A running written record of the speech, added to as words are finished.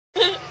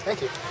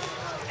Thank you.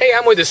 Hey,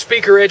 I'm with the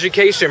Speaker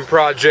Education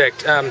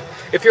Project.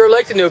 If you're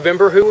elected in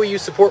November, who will you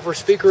support for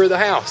Speaker of the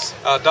House?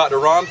 Dr.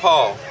 Ron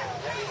Paul.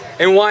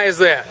 And why is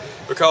that?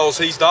 Because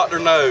he's Dr.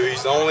 No.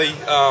 He's the only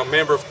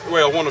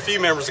one of the few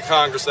members of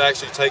Congress that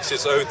actually takes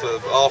his oath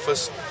of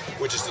office,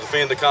 which is to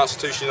defend the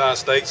Constitution of the United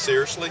States,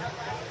 seriously.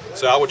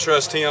 So I would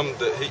trust him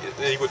that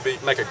he would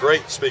make a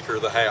great Speaker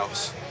of the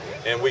House,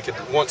 and we could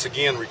once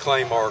again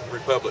reclaim our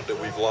republic that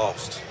we've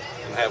lost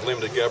and have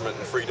limited government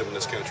and freedom in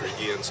this country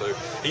again. So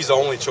he's the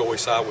only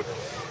choice I would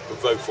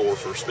vote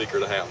for Speaker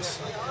of the House.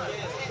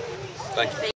 Thank you.